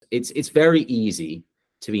it's very easy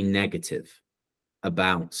to be negative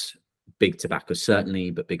about big tobacco,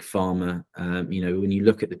 certainly, but big pharma. When you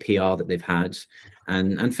look at the PR that they've had,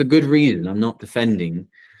 and for good reason. I'm not defending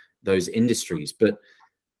those industries, but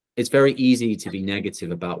it's very easy to be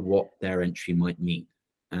negative about what their entry might mean.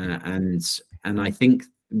 And I think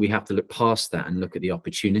we have to look past that and look at the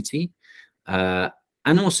opportunity,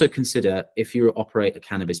 and also consider, if you operate a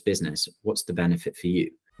cannabis business, what's the benefit for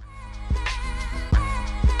you?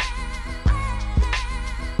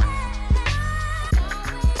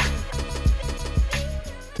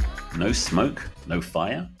 No smoke, no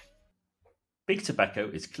fire? Big Tobacco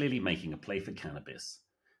is clearly making a play for cannabis.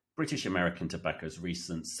 British American Tobacco's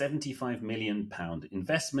recent £75 million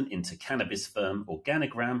investment into cannabis firm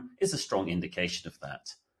Organigram is a strong indication of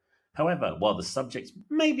that. However, while the subject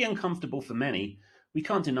may be uncomfortable for many, we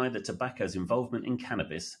can't deny that tobacco's involvement in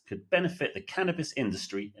cannabis could benefit the cannabis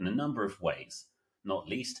industry in a number of ways, not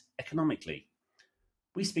least economically.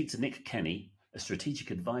 We speak to Nick Kenny, a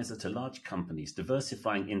strategic advisor to large companies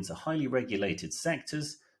diversifying into highly regulated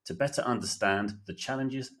sectors, to better understand the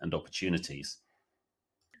challenges and opportunities.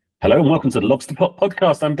 Hello and welcome to the Lobster Pot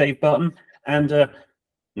Podcast. I'm Dave Barton, and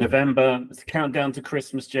November, it's a countdown to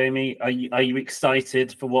Christmas. Jamie, are you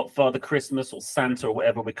excited for what Father Christmas or Santa or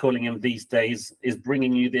whatever we're calling him these days is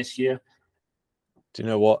bringing you this year? Do you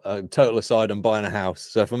know what? Total aside, I'm buying a house.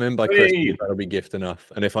 So if I'm in by Christmas, that'll be gift enough.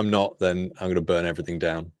 And if I'm not, then I'm going to burn everything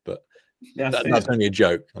down. But that's only a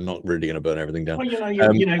joke. I'm not really going to burn everything down.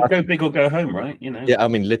 Well, go big or go home, right? Yeah, I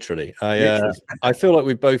mean, literally. I feel like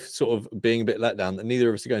we're both sort of being a bit let down that neither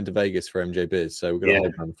of us are going to Vegas for MJ Biz. So we're going to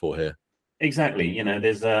hold down the fort here. Exactly.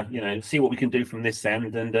 There's see what we can do from this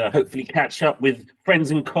end, and hopefully catch up with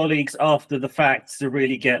friends and colleagues after the fact to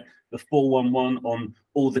really get the 411 on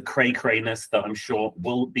all the cray-crayness that I'm sure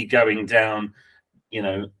will be going down,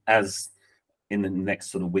 as in the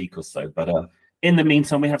next sort of week or so. But in the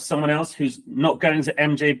meantime, we have someone else who's not going to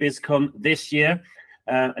MJ BizCon this year,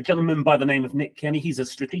 a gentleman by the name of Nick Kenny. He's a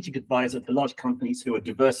strategic advisor to large companies who are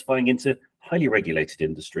diversifying into highly regulated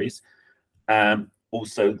industries.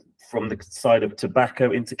 Also from the side of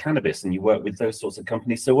tobacco into cannabis, and you work with those sorts of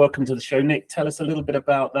companies. So welcome to the show, Nick. Tell us a little bit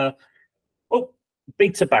about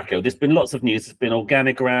Big Tobacco. There's been lots of news. There's been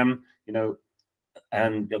Organigram,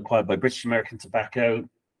 and acquired by British American Tobacco.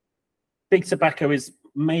 Big Tobacco is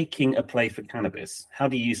making a play for cannabis. How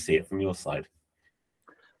do you see it from your side?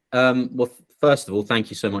 Well, first of all, thank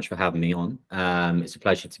you so much for having me on. It's a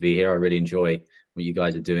pleasure to be here. I really enjoy what you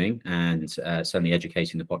guys are doing, and certainly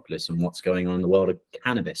educating the populace on what's going on in the world of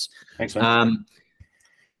cannabis. Thanks, man.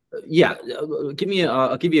 I'll give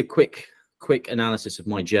you a quick analysis of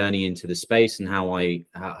my journey into the space and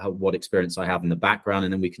what experience I have in the background,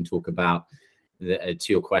 and then we can talk about to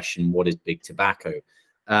your question, what is big tobacco?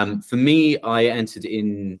 For me, I entered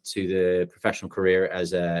into the professional career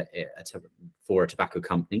as for a tobacco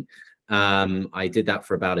company. I did that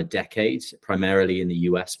for about a decade, primarily in the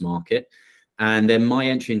US market. And then my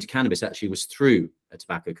entry into cannabis actually was through a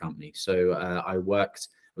tobacco company. So I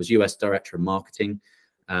was US Director of Marketing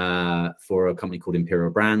for a company called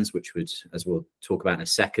Imperial Brands, which would, as we'll talk about in a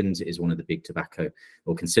second, is one of the big tobacco,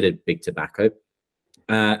 or considered big tobacco.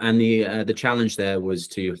 And the challenge there was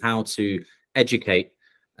how to educate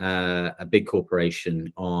a big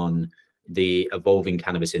corporation on the evolving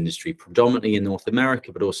cannabis industry, predominantly in North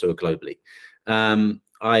America, but also globally.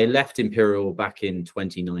 I left Imperial back in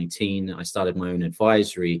 2019. I started my own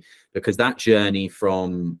advisory because that journey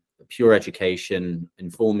from pure education,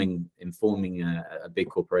 informing a big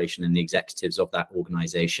corporation and the executives of that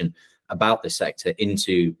organization about the sector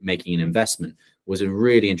into making an investment was a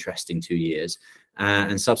really interesting 2 years.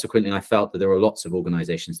 And subsequently, I felt that there were lots of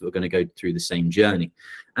organizations that were going to go through the same journey.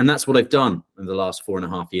 And that's what I've done in the last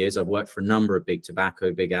 4.5 years. I've worked for a number of big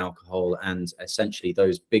tobacco, big alcohol, and essentially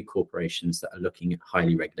those big corporations that are looking at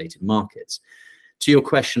highly regulated markets. To your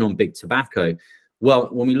question on big tobacco, well,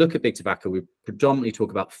 when we look at big tobacco, we predominantly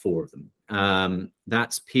talk about 4 of them.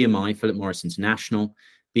 That's PMI, Philip Morris International,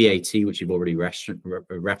 BAT, which you've already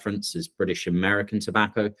referenced as British American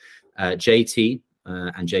Tobacco, JT,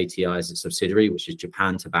 and JTI as a subsidiary, which is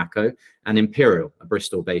Japan Tobacco, and Imperial, a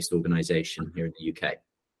Bristol-based organization here in the UK.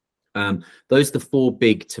 Those are the 4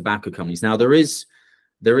 big tobacco companies. Now, there is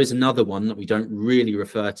another one that we don't really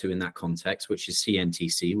refer to in that context, which is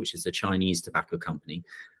CNTC, which is the Chinese tobacco company.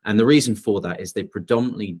 And the reason for that is they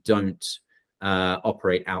predominantly don't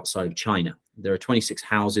operate outside of China. There are 26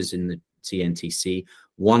 houses in the CNTC.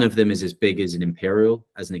 One of them is as big as an Imperial,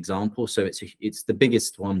 as an example. So it's the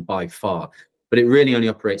biggest one by far, but it really only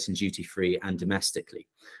operates in duty-free and domestically.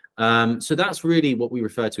 So that's really what we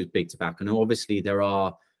refer to as big tobacco. Now, obviously, there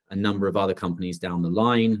are a number of other companies down the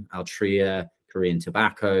line, Altria, Korean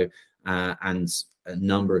Tobacco, and a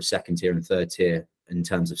number of second tier and third tier in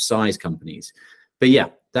terms of size companies. But yeah,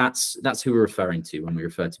 that's who we're referring to when we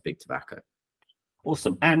refer to big tobacco.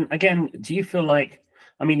 Awesome. And again, do you feel like,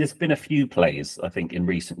 I mean, there's been a few plays, I think, in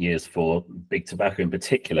recent years for big tobacco in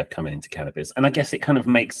particular coming into cannabis. And I guess it kind of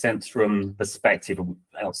makes sense from perspective of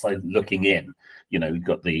outside looking in. You know, you've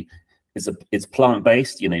got it's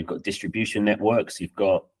plant-based, you know, you've got distribution networks, you've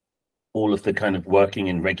got all of the kind of working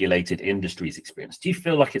in regulated industries experience. Do you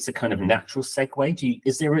feel like it's a kind of natural segue?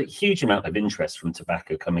 Is there a huge amount of interest from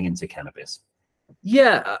tobacco coming into cannabis?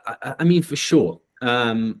 Yeah, I mean, for sure.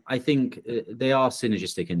 I think they are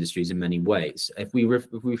synergistic industries in many ways. If we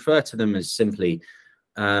refer to them as simply,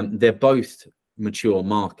 they're both mature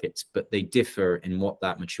markets, but they differ in what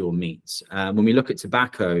that mature means. When we look at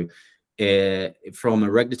tobacco, from a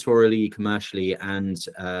regulatorily, commercially, and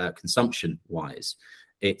consumption-wise,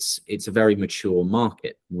 it's a very mature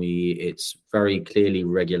market. It's very clearly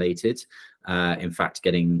regulated. In fact,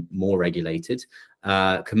 getting more regulated.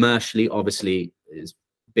 Commercially, obviously, is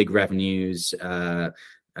big revenues,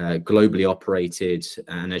 globally operated,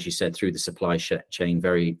 and as you said, through the supply chain,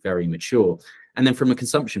 very, very mature. And then from a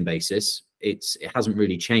consumption basis, it hasn't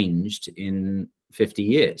really changed in 50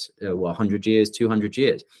 years, 100 years, 200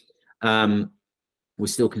 years. We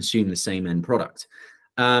still consume the same end product.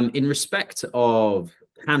 In respect of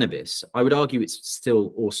cannabis, I would argue it's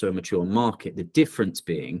still also a mature market. The difference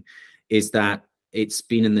being is that it's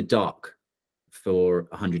been in the dark for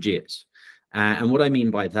 100 years. And what I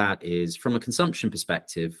mean by that is, from a consumption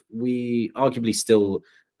perspective, we arguably still,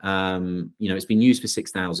 it's been used for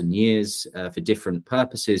 6,000 years for different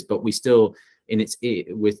purposes, but we still,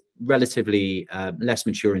 with relatively less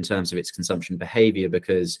mature in terms of its consumption behavior,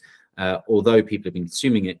 because although people have been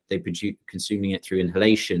consuming it, they've been consuming it through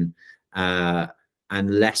inhalation and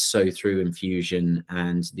less so through infusion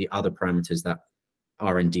and the other parameters that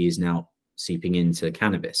R&D is now seeping into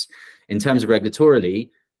cannabis. In terms of regulatorily,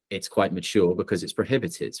 it's quite mature because it's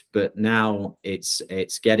prohibited, but now it's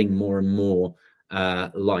getting more and more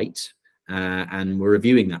light, and we're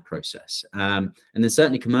reviewing that process. And then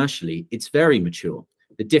certainly commercially, it's very mature.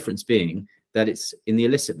 The difference being that it's in the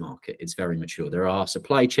illicit market, it's very mature. There are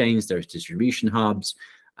supply chains, there's distribution hubs,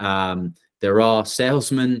 there are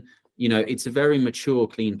salesmen. You know, it's a very mature,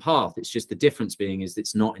 clean path. It's just the difference being is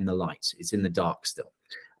it's not in the light, it's in the dark still.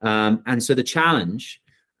 And so the challenge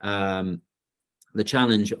of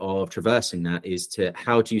traversing that is to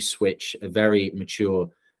how do you switch a very mature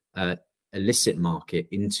illicit market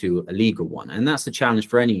into a legal one? And that's the challenge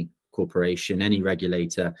for any corporation, any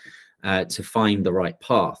regulator, to find the right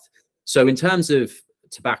path. So in terms of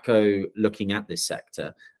tobacco looking at this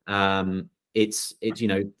sector, it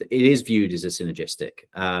is viewed as a synergistic.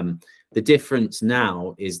 The difference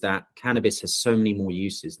now is that cannabis has so many more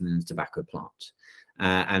uses than the tobacco plant.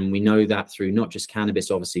 And we know that through not just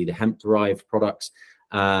cannabis, obviously the hemp-derived products,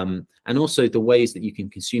 and also the ways that you can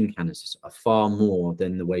consume cannabis are far more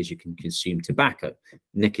than the ways you can consume tobacco.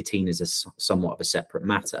 Nicotine is somewhat of a separate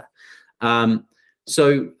matter.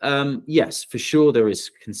 Yes, for sure there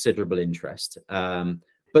is considerable interest,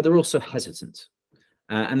 but they're also hesitant.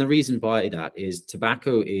 And the reason by that is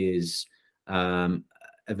tobacco is a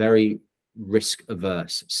very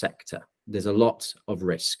risk-averse sector. There's a lot of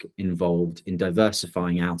risk involved in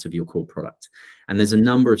diversifying out of your core product. And there's a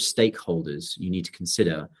number of stakeholders you need to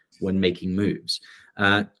consider when making moves.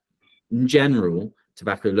 In general,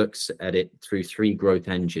 tobacco looks at it through three growth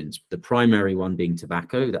engines. The primary one being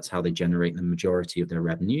tobacco, that's how they generate the majority of their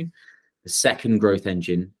revenue. The second growth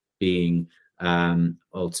engine being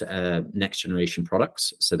next generation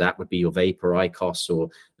products. So that would be your vape or IQOS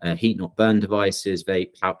or heat not burn devices,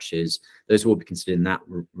 vape pouches. Those will be considered in that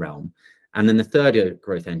realm. And then the third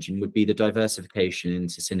growth engine would be the diversification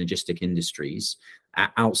into synergistic industries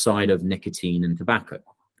outside of nicotine and tobacco.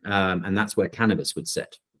 And that's where cannabis would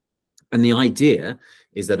sit. And the idea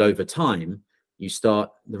is that over time, the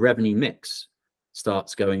revenue mix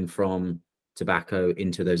starts going from tobacco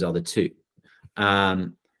into those other two.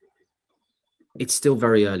 It's still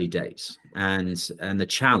very early days, and the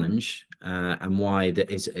challenge and why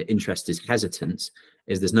interest is hesitant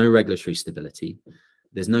is there's no regulatory stability,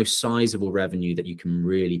 there's no sizable revenue that you can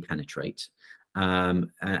really penetrate,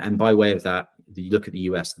 and by way of that, you look at the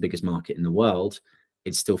US, the biggest market in the world,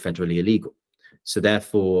 it's still federally illegal, so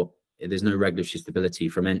therefore there's no regulatory stability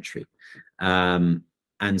from entry, and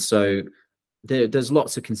so there's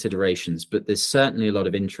lots of considerations, but there's certainly a lot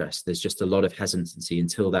of interest. There's just a lot of hesitancy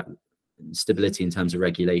until that stability in terms of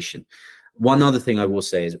regulation. One other thing I will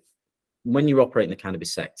say is when you operate in the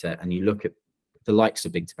cannabis sector and you look at the likes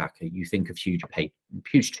of big tobacco, you think of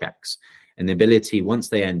huge checks, and the ability, once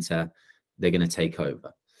they enter, they're going to take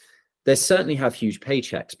over. They certainly have huge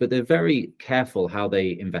paychecks, but they're very careful how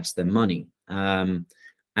they invest their money. And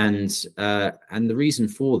the reason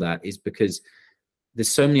for that is because there's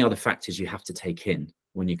so many other factors you have to take in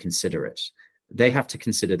when you consider it. They have to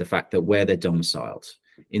consider the fact that where they're domiciled.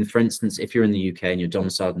 For instance, if you're in the UK and you're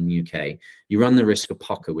domiciled in the UK, you run the risk of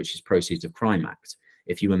POCA, which is Proceeds of Crime Act,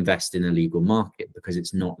 if you invest in a legal market, because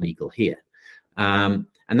it's not legal here. And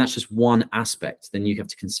that's just one aspect. Then you have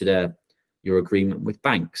to consider your agreement with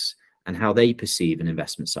banks and how they perceive an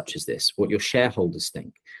investment such as this, what your shareholders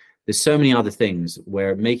think. There's so many other things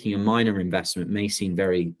where making a minor investment may seem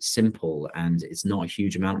very simple and it's not a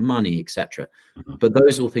huge amount of money, etc. But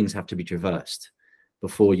those all things have to be traversed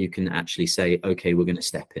before you can actually say, okay, we're going to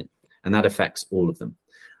step in. And that affects all of them.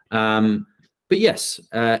 But yes,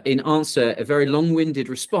 in answer, a very long-winded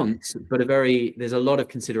response, but there's a lot of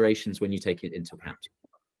considerations when you take it into account.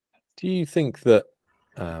 Do you think that,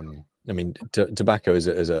 I mean, tobacco as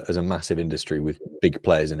a massive industry with big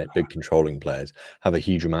players in it, big controlling players, have a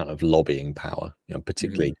huge amount of lobbying power,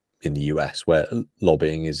 particularly in the US, where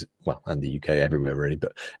lobbying is, well, and the UK, everywhere really,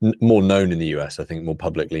 but more known in the US, I think, more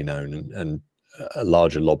publicly known and a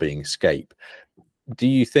larger lobbying scape. Do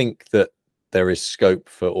you think that there is scope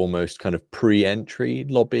for almost kind of pre-entry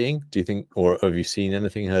lobbying? Do you think, or have you seen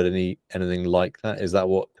anything, heard anything like that? Is that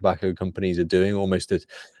what tobacco companies are doing, almost as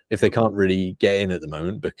if they can't really get in at the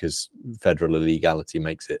moment because federal illegality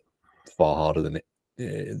makes it far harder than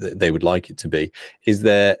they would like it to be?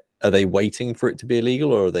 Are they waiting for it to be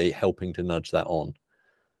illegal, or are they helping to nudge that on?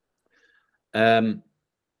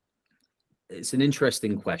 It's an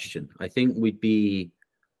interesting question. I think we'd be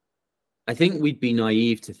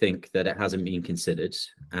naive to think that it hasn't been considered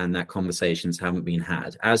and that conversations haven't been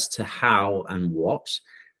had. As to how and what,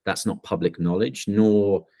 that's not public knowledge,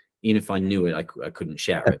 nor even if I knew it, I couldn't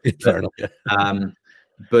share it. Fair enough, yeah.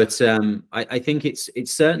 But I think it's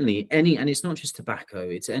certainly and it's not just tobacco,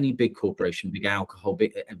 it's any big corporation, big alcohol,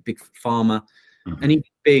 big pharma, any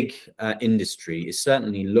big industry is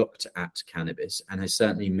certainly looked at cannabis and has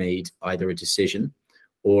certainly made either a decision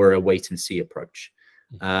or a wait and see approach.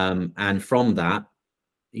 And from that,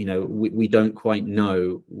 we don't quite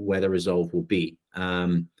know where the resolve will be.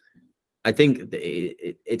 I think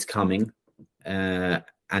it's coming,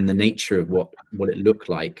 and the nature of what it looked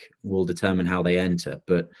like will determine how they enter.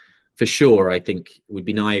 But for sure, I think it would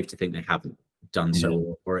be naive to think they haven't done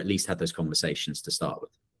so, or at least had those conversations to start with.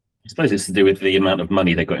 I suppose it's to do with the amount of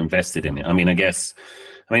money they got invested in it. I mean,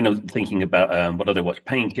 I'm thinking about what did I watch?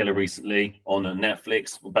 Painkiller recently on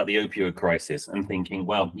Netflix about the opioid crisis, and thinking,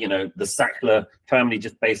 well, the Sackler family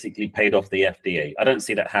just basically paid off the FDA. I don't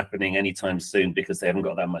see that happening anytime soon because they haven't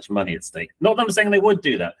got that much money at stake. Not that I'm saying they would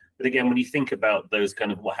do that, but again, when you think about those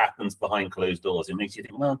kind of what happens behind closed doors, it makes you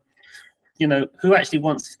think, well, who actually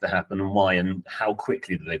wants this to happen and why, and how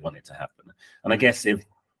quickly do they want it to happen? And I guess if,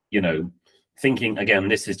 thinking, again,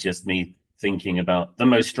 this is just me thinking about the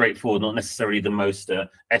most straightforward, not necessarily the most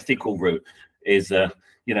ethical route, is, are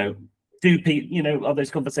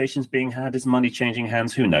those conversations being had? Is money changing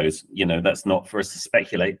hands? Who knows? That's not for us to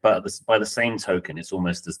speculate. But by the same token, it's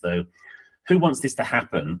almost as though, who wants this to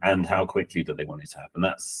happen and how quickly do they want it to happen?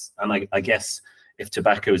 I guess if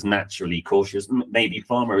tobacco is naturally cautious, maybe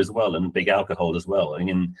pharma as well, and big alcohol as well. I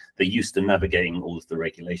mean, they're used to navigating all of the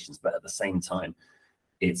regulations, but at the same time,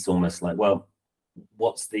 it's almost like, well,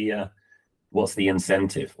 what's the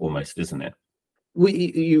incentive almost, isn't it?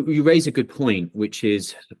 You raise a good point, which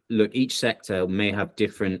is, look, each sector may have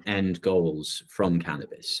different end goals from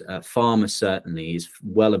cannabis. Pharma certainly is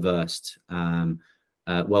well versed,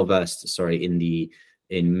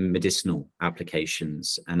 in medicinal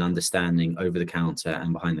applications and understanding over the counter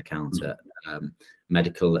and behind the counter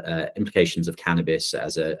medical implications of cannabis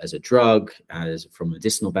as a drug, as from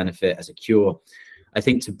medicinal benefit, as a cure. I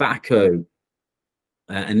think tobacco,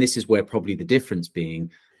 and this is where probably the difference being,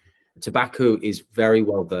 tobacco is very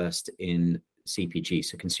well versed in CPG,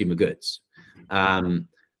 so consumer goods. And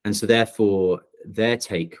so therefore their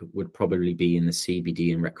take would probably be in the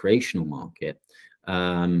CBD and recreational market.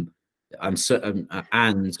 I'm certain,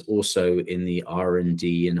 and also in the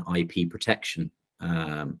R&D and IP protection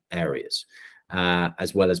areas,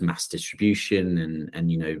 as well as mass distribution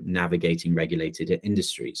and navigating regulated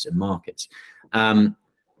industries and markets.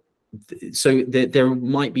 So there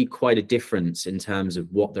might be quite a difference in terms of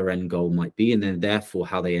what their end goal might be, and then therefore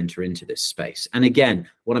how they enter into this space. And again,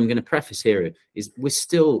 what I'm going to preface here is we're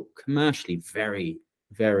still commercially very,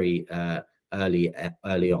 very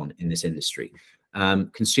early on in this industry.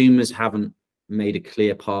 Consumers haven't made a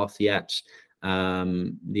clear path yet.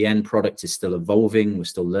 The end product is still evolving. We're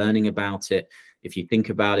still learning about it. If you think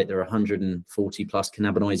about it, there are 140 plus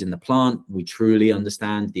cannabinoids in the plant. We truly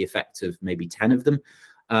understand the effect of maybe 10 of them.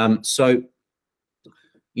 So,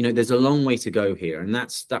 you know, there's a long way to go here. And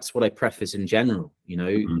that's what I preface in general. You know,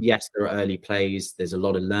 yes, there are early plays. There's a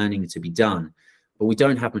lot of learning to be done, but we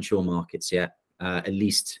don't have mature markets yet, at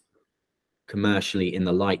least commercially in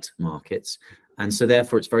the light markets. And so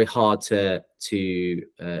therefore it's very hard to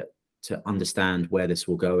understand where this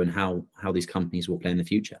will go and how these companies will play in the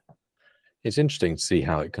future. It's interesting to see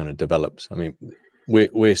how it kind of develops. I mean,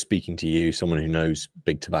 we're speaking to you, someone who knows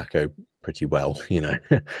big tobacco pretty well, you know,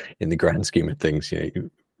 in the grand scheme of things. You know, you've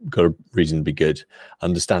got a reasonably good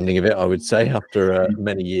understanding of it, I would say, after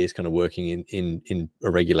many years kind of working in a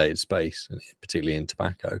regulated space, particularly in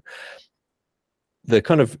tobacco. The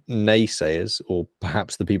kind of naysayers, or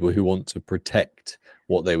perhaps the people who want to protect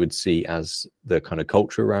what they would see as the kind of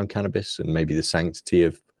culture around cannabis and maybe the sanctity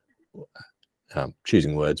of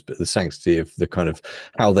choosing words, but the sanctity of the kind of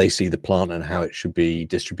how they see the plant and how it should be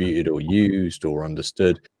distributed or used or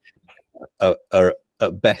understood, are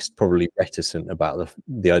at best probably reticent about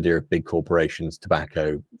the idea of big corporations,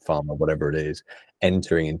 tobacco, pharma, whatever it is,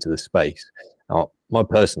 entering into the space. Now, my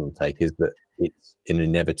personal take is that it's an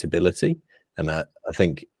inevitability, and I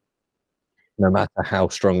think no matter how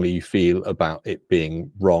strongly you feel about it being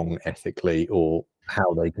wrong ethically or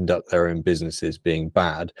how they conduct their own businesses being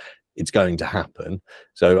bad, it's going to happen.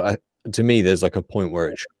 So to me, there's like a point where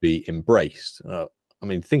it should be embraced. I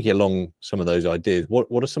mean, thinking along some of those ideas, what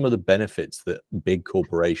are some of the benefits that big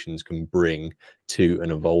corporations can bring to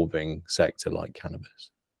an evolving sector like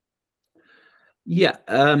cannabis? Yeah.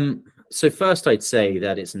 So first, I'd say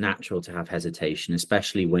that it's natural to have hesitation,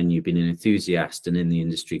 especially when you've been an enthusiast and in the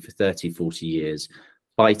industry for 30, 40 years,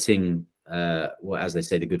 fighting, well, as they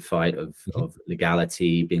say, the good fight of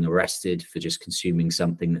legality, being arrested for just consuming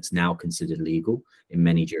something that's now considered legal in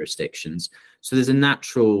many jurisdictions. So there's a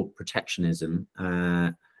natural protectionism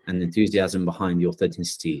and enthusiasm behind the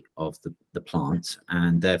authenticity of the plant,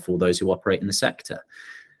 and therefore those who operate in the sector.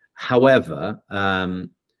 However,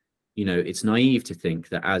 you know, it's naive to think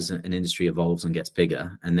that as an industry evolves and gets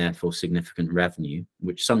bigger and therefore significant revenue,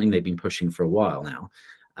 which is something they've been pushing for a while now,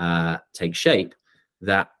 takes shape,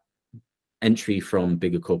 that entry from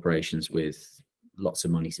bigger corporations with lots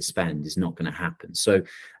of money to spend is not going to happen. So,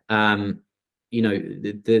 you know,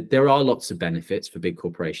 there are lots of benefits for big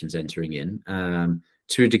corporations entering in,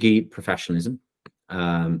 to a degree, professionalism,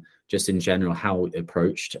 just in general, how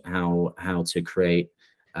approached, how to create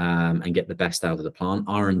and get the best out of the plant.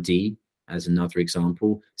 R&D, as another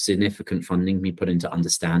example, significant funding being put into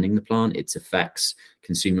understanding the plant, its effects,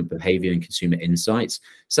 consumer behavior and consumer insights,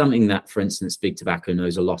 something that, for instance, big tobacco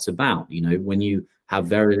knows a lot about. You know, when you have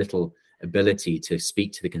very little ability to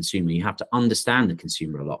speak to the consumer, you have to understand the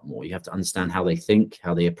consumer a lot more. You have to understand how they think,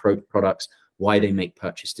 how they approach products, why they make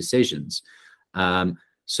purchase decisions.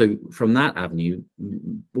 So from that avenue,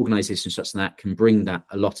 organizations such as that can bring a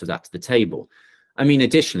lot of that to the table. I mean,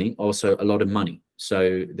 additionally, also a lot of money.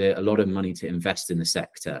 So there are a lot of money to invest in the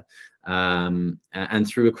sector, and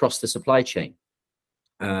through across the supply chain.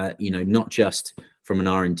 You know, not just from an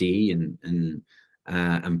R&D and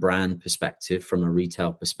brand perspective, from a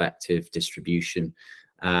retail perspective, distribution,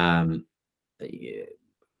 cost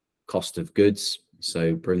of goods.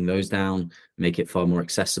 So bring those down, make it far more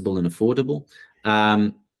accessible and affordable.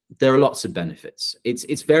 There are lots of benefits.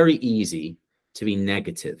 It's very easy to be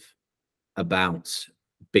negative about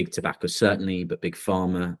big tobacco, certainly, but big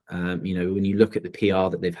pharma. You know, when you look at the PR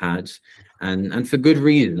that they've had, and for good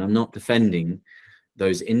reason, I'm not defending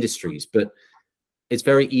those industries, but it's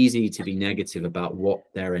very easy to be negative about what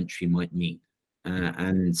their entry might mean.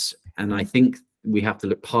 And I think we have to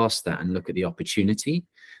look past that and look at the opportunity,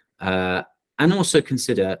 and also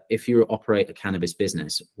consider, if you operate a cannabis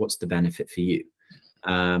business, what's the benefit for you?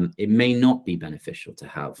 It may not be beneficial to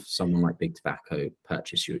have someone like big tobacco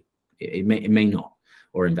purchase you. It may not,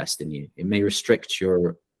 or invest in you. It may restrict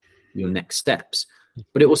your next steps,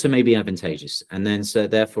 but it also may be advantageous. And then, so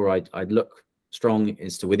therefore, I'd look strong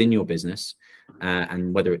as to within your business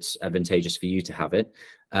and whether it's advantageous for you to have it.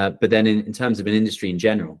 But then in terms of an industry in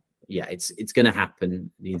general, yeah, it's going to happen.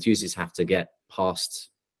 The enthusiasts have to get past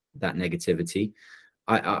that negativity.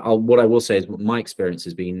 What I will say is, my experience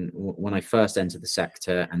has been, when I first entered the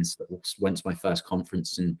sector and went to my first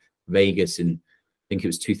conference in Vegas in, I think it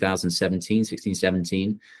was 2017, 16,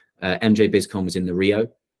 17. MJ BizCon was in the Rio,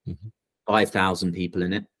 5,000 people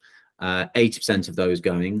in it. 80% of those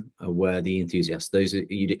going were the enthusiasts, those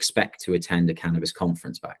you'd expect to attend a cannabis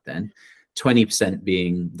conference back then. 20%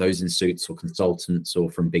 being those in suits or consultants or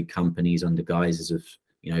from big companies under guises of,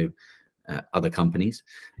 you know, other companies.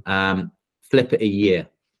 Flip it a year.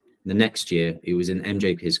 The next year, it was in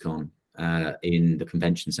MJ PisCon in the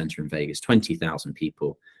convention center in Vegas, 20,000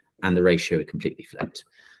 people, and the ratio had completely flipped.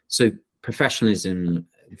 So professionalism,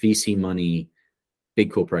 VC money,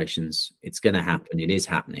 big corporations, it's going to happen. It is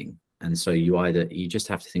happening. And so you just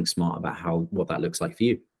have to think smart about what that looks like for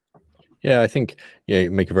you. Yeah, I think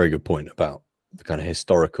you make a very good point about the kind of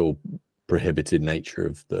historical prohibited nature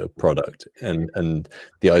of the product, and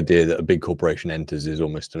the idea that a big corporation enters is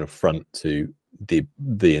almost an affront to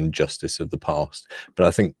the injustice of the past. But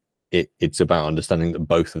I think it's about understanding that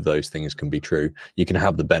both of those things can be true. You can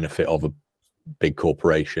have the benefit of a big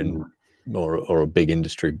corporation or a big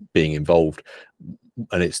industry being involved,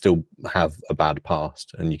 and it still have a bad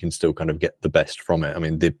past, and you can still kind of get the best from it. I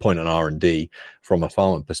mean, the point on R&D from a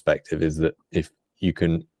farmer perspective is that if you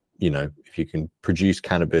can produce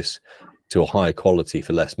cannabis to a higher quality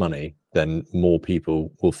for less money, then more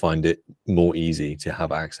people will find it more easy to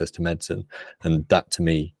have access to medicine, and that to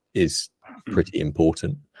me is pretty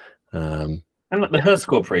important. And like the Hearst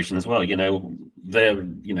Corporation as well, they're,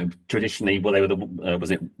 traditionally, well, they were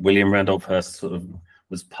was it William Randolph Hearst sort of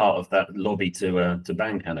was part of that lobby to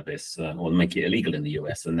ban cannabis or make it illegal in the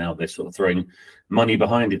US, and now they're sort of throwing money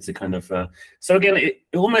behind it to kind of. So again, it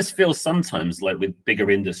almost feels sometimes like with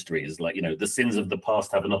bigger industries, like the sins of the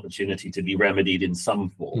past have an opportunity to be remedied in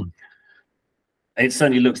some form. It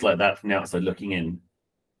certainly looks like that from the outside looking in.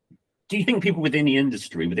 Do you think people within the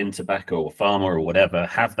industry, within tobacco or pharma or whatever,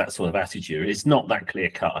 have that sort of attitude? It's not that clear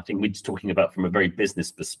cut. I think we're just talking about from a very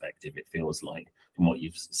business perspective, it feels like, from what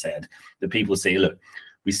you've said, that people say, look,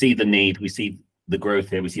 we see the need, we see the growth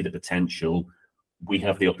here, we see the potential, we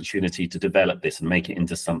have the opportunity to develop this and make it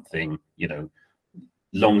into something,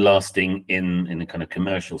 long lasting in a kind of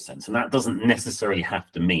commercial sense. And that doesn't necessarily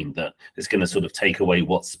have to mean that it's going to sort of take away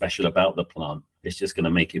what's special about the plant. It's just going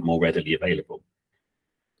to make it more readily available.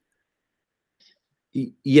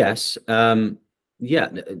 Yes. Certainly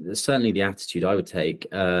the attitude I would take.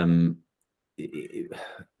 The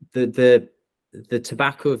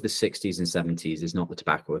tobacco of the 60s and 70s is not the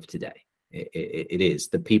tobacco of today. It is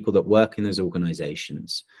the people that work in those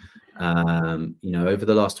organizations. Over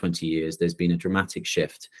the last 20 years, there's been a dramatic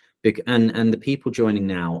shift, and the people joining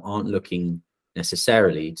now aren't looking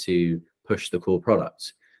necessarily to push the core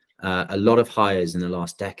products. A lot of hires in the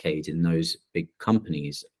last decade in those big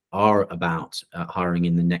companies are about hiring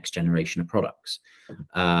in the next generation of products.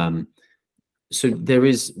 So there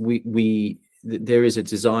is there is a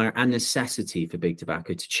desire and necessity for big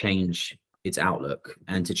tobacco to change its outlook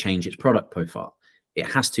and to change its product profile. It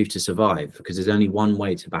has to survive, because there's only one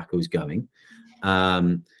way tobacco is going.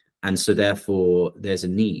 And so therefore there's a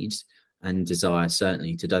need and desire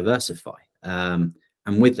certainly to diversify. And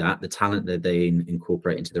with that, the talent that they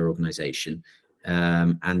incorporate into their organization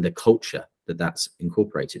and the culture that's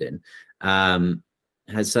incorporated in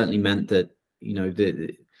has certainly meant that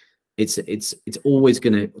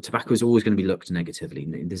tobacco is always going to be looked negatively.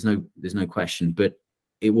 There's no question, but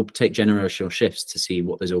it will take generational shifts to see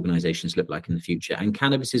what those organizations look like in the future. And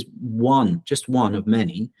cannabis is just one of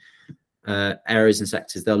many areas and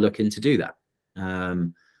sectors they'll look in to do that.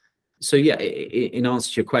 So yeah, in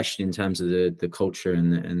answer to your question in terms of the culture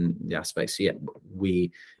and the aspects, yeah,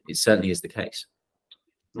 it certainly is the case.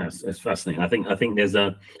 That's fascinating. I think there's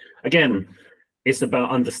again, it's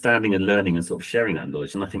about understanding and learning and sort of sharing that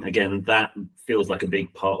knowledge. And I think, again, that feels like a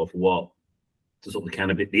big part of what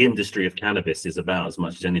the industry of cannabis is about as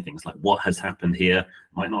much as anything. It's like, what has happened here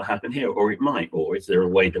might not happen here, or it might, or is there a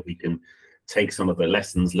way that we can take some of the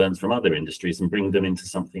lessons learned from other industries and bring them into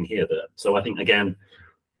something here? So I think, again,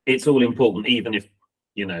 it's all important, even if,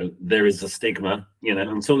 there is a stigma,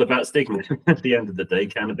 and it's all about stigma at the end of the day,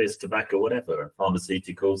 cannabis, tobacco, whatever,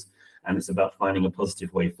 pharmaceuticals, and it's about finding a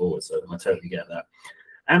positive way forward. So I totally get that.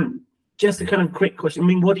 Just a kind of quick question. I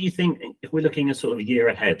mean, what do you think, if we're looking a sort of a year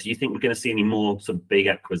ahead, do you think we're going to see any more sort of big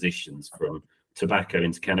acquisitions from tobacco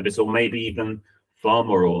into cannabis, or maybe even pharma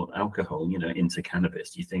or alcohol, into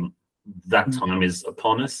cannabis? Do you think that time is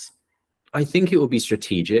upon us? I think it will be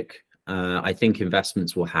strategic. I think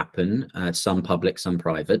investments will happen, some public, some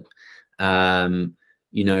private. BAT's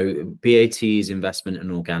investment in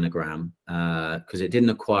Organigram, because it didn't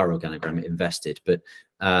acquire Organigram, it invested, but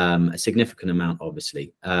a significant amount,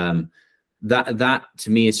 obviously. That to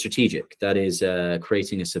me is strategic. That is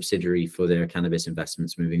creating a subsidiary for their cannabis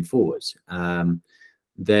investments moving forward. When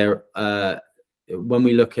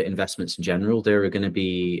we look at investments in general, there are going to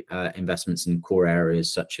be investments in core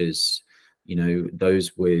areas such as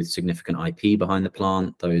those with significant IP behind the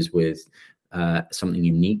plant, those with something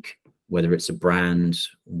unique, whether it's a brand,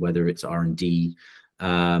 whether it's R&D,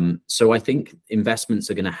 So I think investments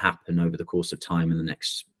are going to happen over the course of time in the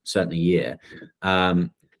next certainly year.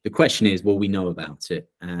 The question is, will we know about it,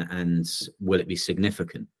 and will it be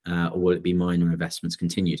significant, or will it be minor investments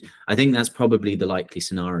continued? I think that's probably the likely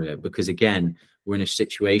scenario, because again, we're in a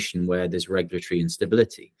situation where there's regulatory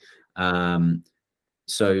instability.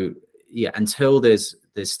 So yeah, until there's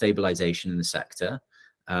stabilization in the sector,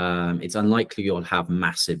 it's unlikely you'll have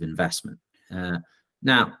massive investment.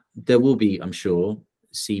 Now, there will be, I'm sure,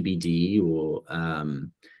 CBD or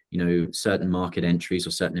certain market entries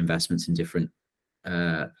or certain investments in different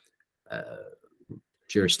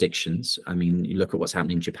jurisdictions. I mean, you look at what's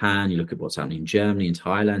happening in Japan, you look at what's happening in Germany, in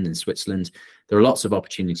Thailand, in Switzerland. There are lots of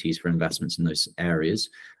opportunities for investments in those areas,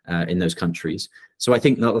 in those countries. So I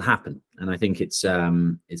think that'll happen, and I think it's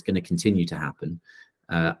going to continue to happen.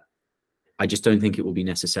 I just don't think it will be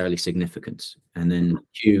necessarily significant. And then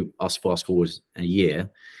fast forward a year,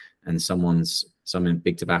 and some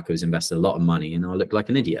big tobacco has invested a lot of money, and I'll look like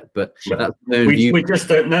an idiot. But we just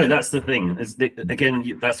don't know. That's the thing.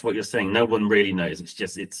 Again, that's what you're saying. No one really knows.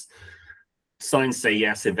 It's signs say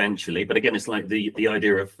yes eventually, but again, it's like the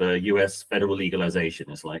idea of US federal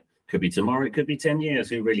legalization. It's like, could be tomorrow, it could be 10 years.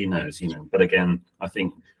 Who really knows? But again, I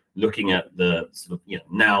think looking at the sort of,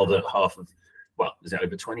 now that half of, well, is it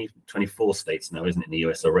over 24 states now, isn't it, in the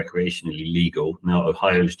US are recreationally legal? Now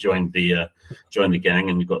Ohio's joined the gang,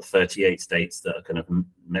 and we've got 38 states that are kind of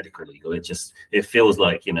medical legal. It feels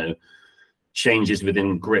like, changes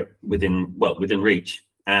within reach.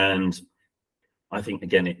 And I think,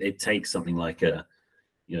 again, it takes something like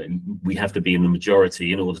we have to be in the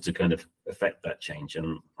majority in order to kind of affect that change.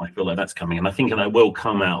 And I feel like that's coming. And I think that will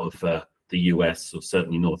come out of the US, or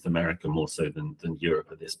certainly North America, more so than Europe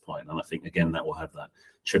at this point. And I think, again, that will have that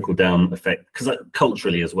trickle down effect, because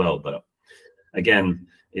culturally as well. But again,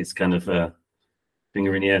 it's kind of a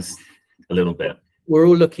finger in the air a little bit. We're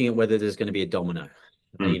all looking at whether there's going to be a domino.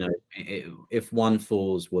 If one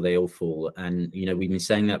falls, will they all fall? And we've been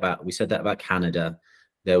saying we said that about Canada.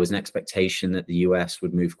 There was an expectation that the US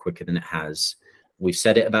would move quicker than it has. We've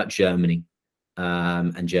said it about Germany.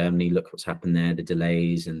 And Germany, look what's happened there, the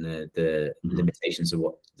delays and the limitations of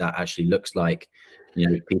what that actually looks like.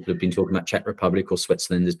 People have been talking about Czech Republic or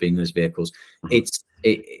Switzerland as being those vehicles.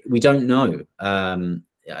 We don't know.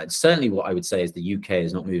 Certainly what I would say is the UK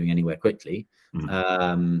is not moving anywhere quickly.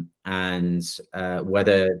 And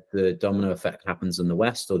whether the domino effect happens in the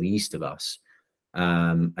west or the east of us,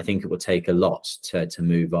 I think it will take a lot to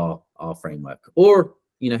move our framework. Or,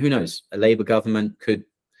 who knows, a Labour government could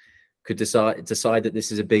decide that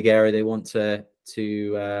this is a big area they want to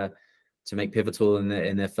make pivotal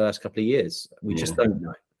in their first couple of years. We just don't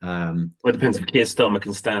know. Well, it depends if Keir Starmer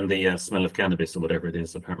can stand the smell of cannabis or whatever it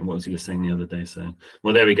is. Apparently, what was he saying the other day? So,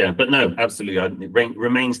 well, there we go. But no, absolutely, it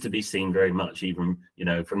remains to be seen very much, even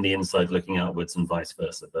from the inside looking outwards and vice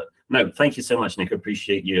versa. But no, thank you so much, Nick. I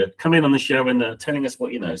appreciate you coming on the show and telling us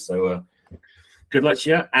what you know. So, good luck to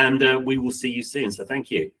you, and we will see you soon. So, thank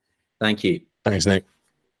you. Thank you. Thanks, Nick.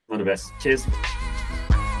 All the best. Cheers.